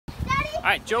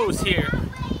Alright, Joe's here.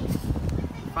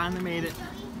 Finally made it.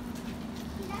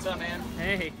 What's up, man?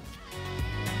 Hey.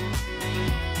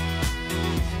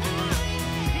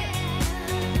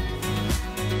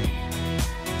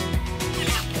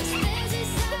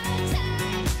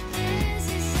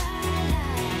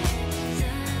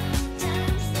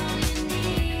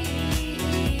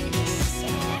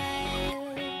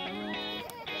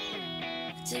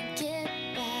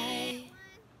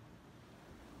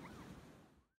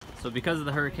 So because of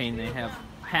the hurricane, they have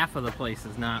half of the place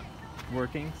is not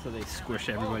working, so they squish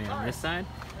everybody on this side.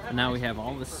 And now we have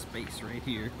all this space right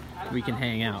here we can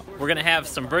hang out. We're gonna have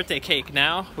some birthday cake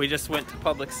now. We just went to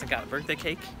Publix and got a birthday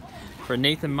cake for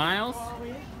Nathan Miles.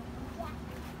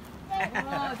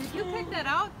 Oh, did you pick that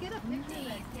out? Get a picture of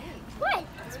that cake. What?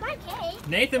 It's my cake.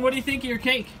 Nathan, what do you think of your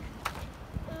cake?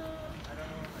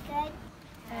 Good.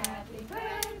 Happy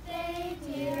birthday,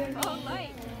 dear. Oh,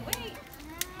 light. Wait.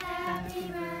 Happy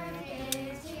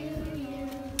birthday to you.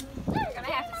 You're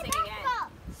gonna have to sing again.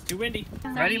 It's too windy.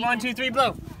 Ready? 1, 2, 3,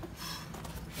 blow.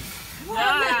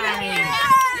 Nice.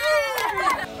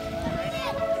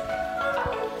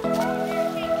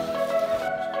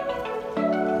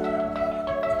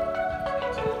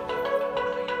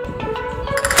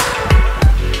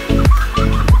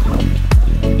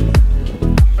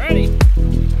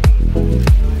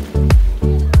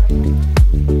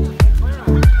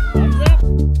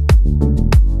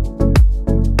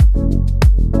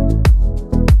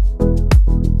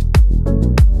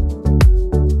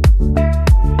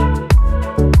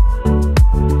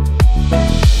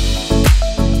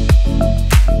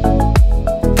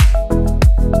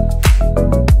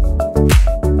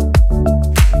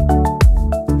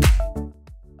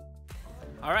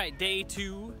 Alright, day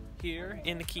 2 here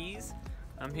in the Keys.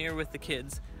 I'm here with the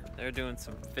kids. They're doing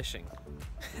some fishing.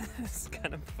 It's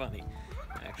kind of funny,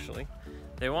 actually.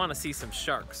 They want to see some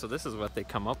sharks, so this is what they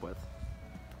come up with.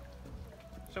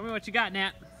 Show me what you got,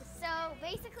 Nat. So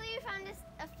basically we found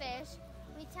a fish.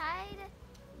 We tied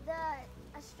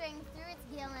a string through its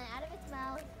gill and out of its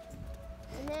mouth.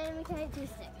 And then we tied 2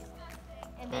 sticks.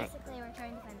 And basically we're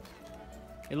trying to find the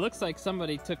shark. It looks like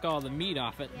somebody took all the meat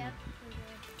off it. Yep.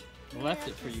 And left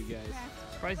it for you guys.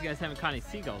 Surprised you guys haven't caught any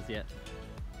seagulls yet.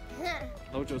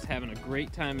 Lojo's having a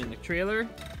great time in the trailer.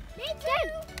 Me too.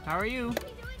 How are you?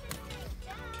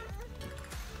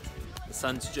 The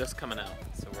sun's just coming out,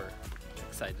 so we're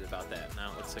excited about that.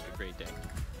 Now it looks like a great day.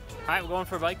 All right, we're going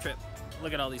for a bike trip.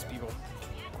 Look at all these people.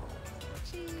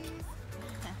 Cheese.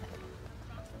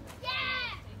 Yeah!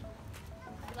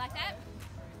 You like that?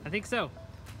 I think so.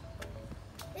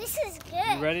 This is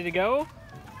good. You ready to go?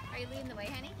 Are you leading the way,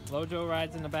 honey? Lojo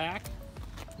rides in the back.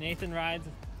 Nathan rides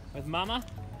with Mama.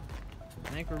 I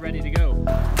think we're ready to go.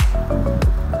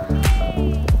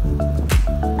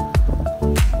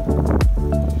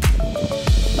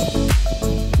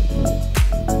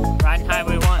 Riding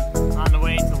Highway 1 on the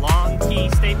way to Long Key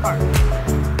State Park.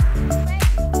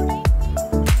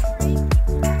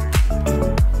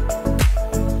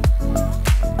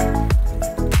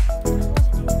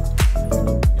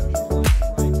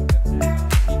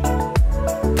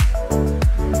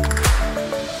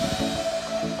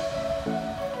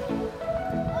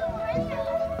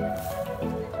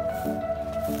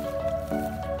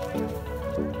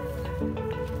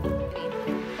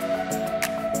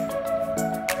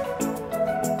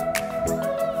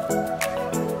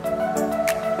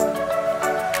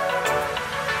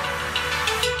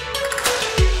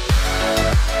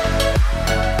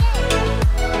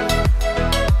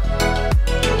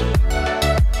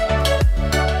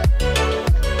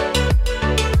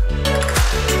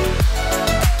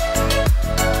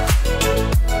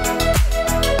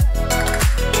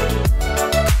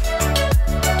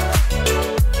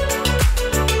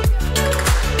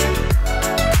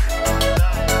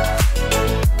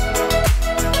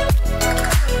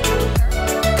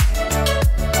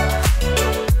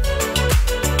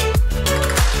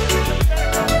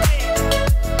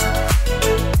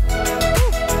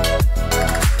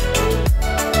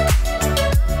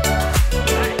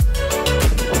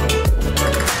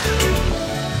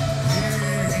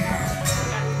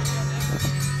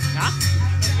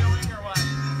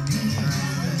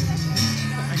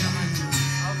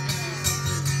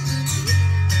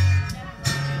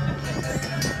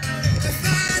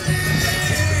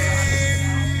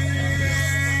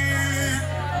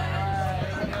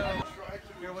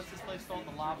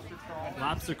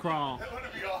 Lobster crawl.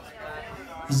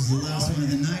 This is the last one of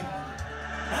the night.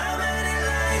 How many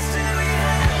lives do we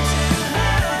have to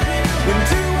have when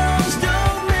two wrongs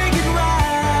don't make it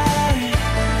right?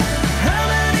 How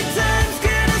many times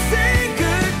can I say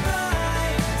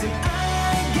goodbye till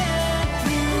I get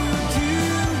through to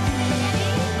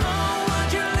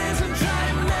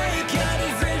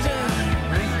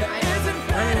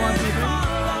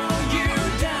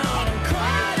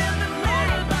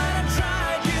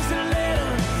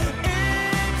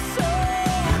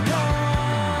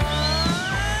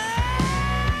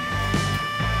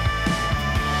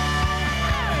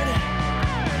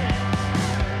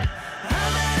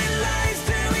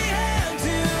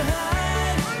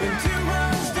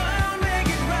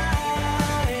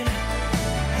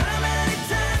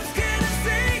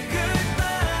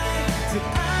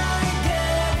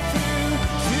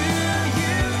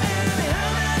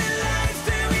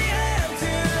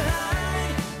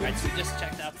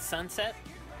sunset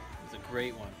was a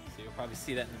great one. So you'll probably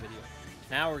see that in the video.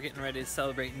 Now we're getting ready to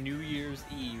celebrate New Year's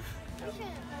Eve.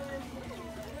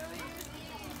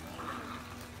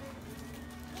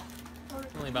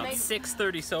 Only about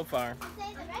 6:30 so far.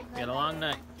 We had a long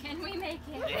night. Can we make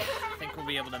it? Yeah, I think we'll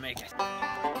be able to make it.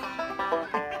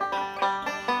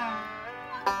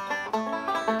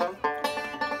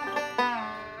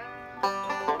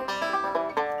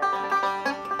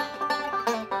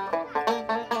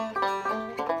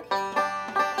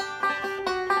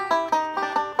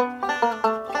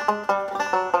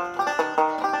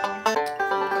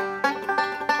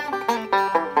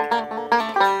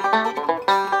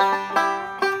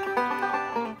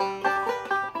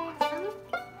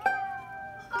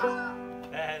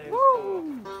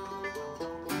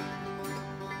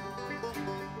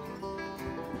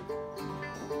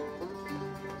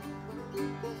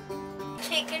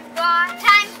 Chicken bar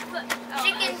time.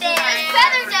 Chicken dance.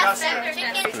 Feather duster.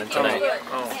 Chicken. Tonight.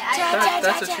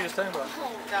 That's what she was talking about.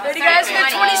 Ready, guys? We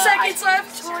got 20 seconds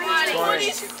left.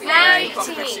 20,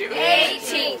 19,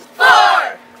 18,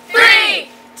 4, 3,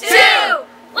 2,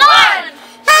 1.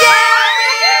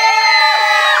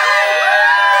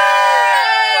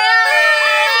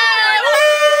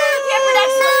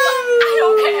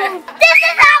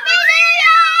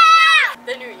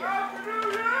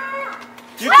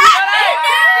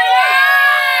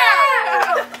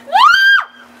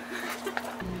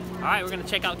 Alright, we're going to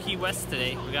check out Key West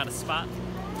today. We got a spot,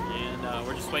 and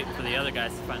we're just waiting for the other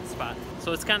guys to find a spot.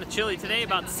 So it's kind of chilly today,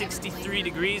 about 63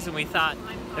 degrees, and we thought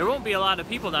there won't be a lot of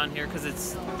people down here because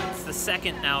it's the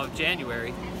 2nd now of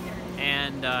January,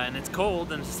 and it's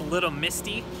cold and it's a little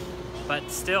misty,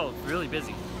 but still really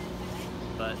busy.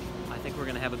 But I think we're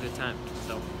going to have a good time,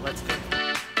 so let's go.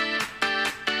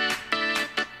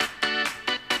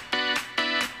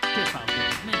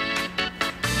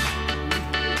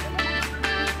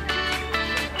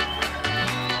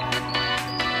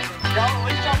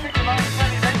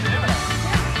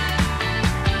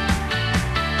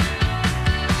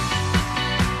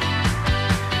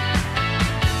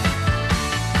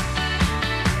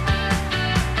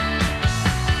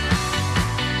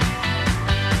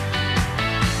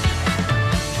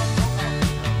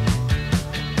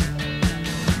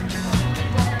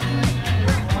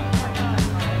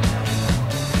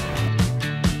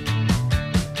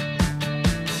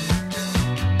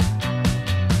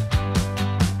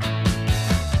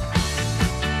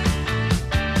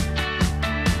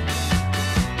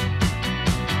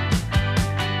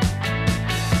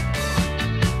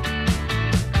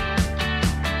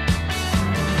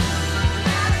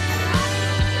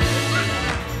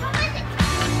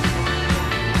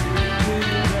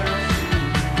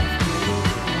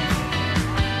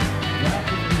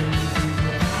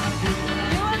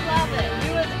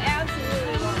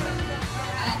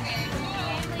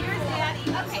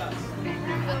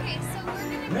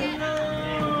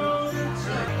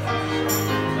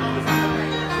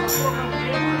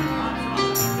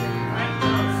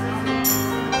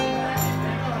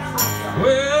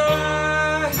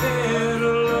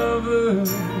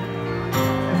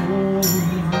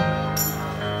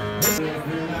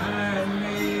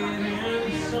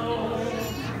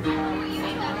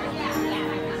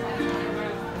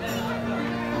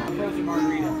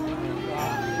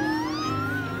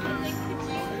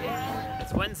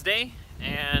 It's Wednesday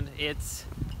and it's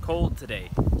cold today.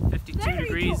 52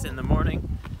 degrees in the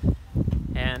morning,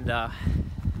 and I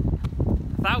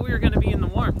thought we were going to be in the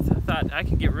warmth. I thought I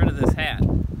could get rid of this hat.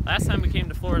 Last time we came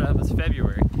to Florida was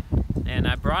February, and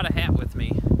I brought a hat with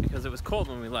me because it was cold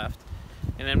when we left.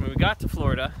 And then when we got to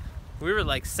Florida, we were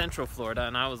like Central Florida,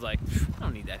 and I was like, I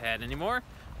don't need that hat anymore.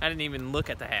 I didn't even look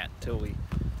at the hat till we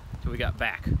got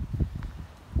back.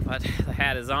 But the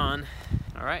hat is on.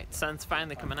 All right, sun's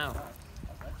finally coming out.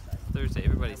 It's Thursday,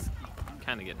 everybody's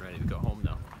kind of getting ready to go home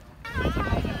now.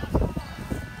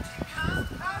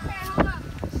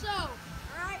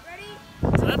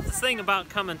 So that's the thing about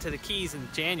coming to the Keys in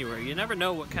January. You never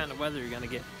know what kind of weather you're gonna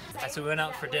get. So we went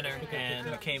out for dinner and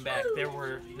we came back. There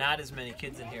were not as many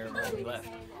kids in here when we left.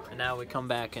 And now we come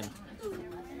back and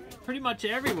pretty much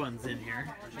everyone's in here.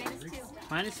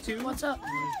 Minus two. What's up?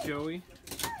 There's Joey.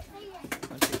 A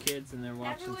bunch of kids, and they're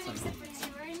watching some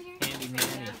Handy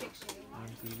Manny on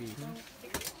TV.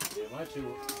 Yeah, my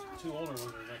two older ones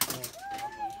are next door.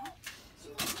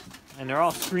 And they're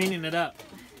all screening it up.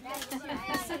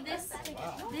 So this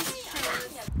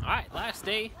shows. Alright, last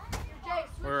day.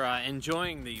 We're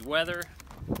enjoying the weather.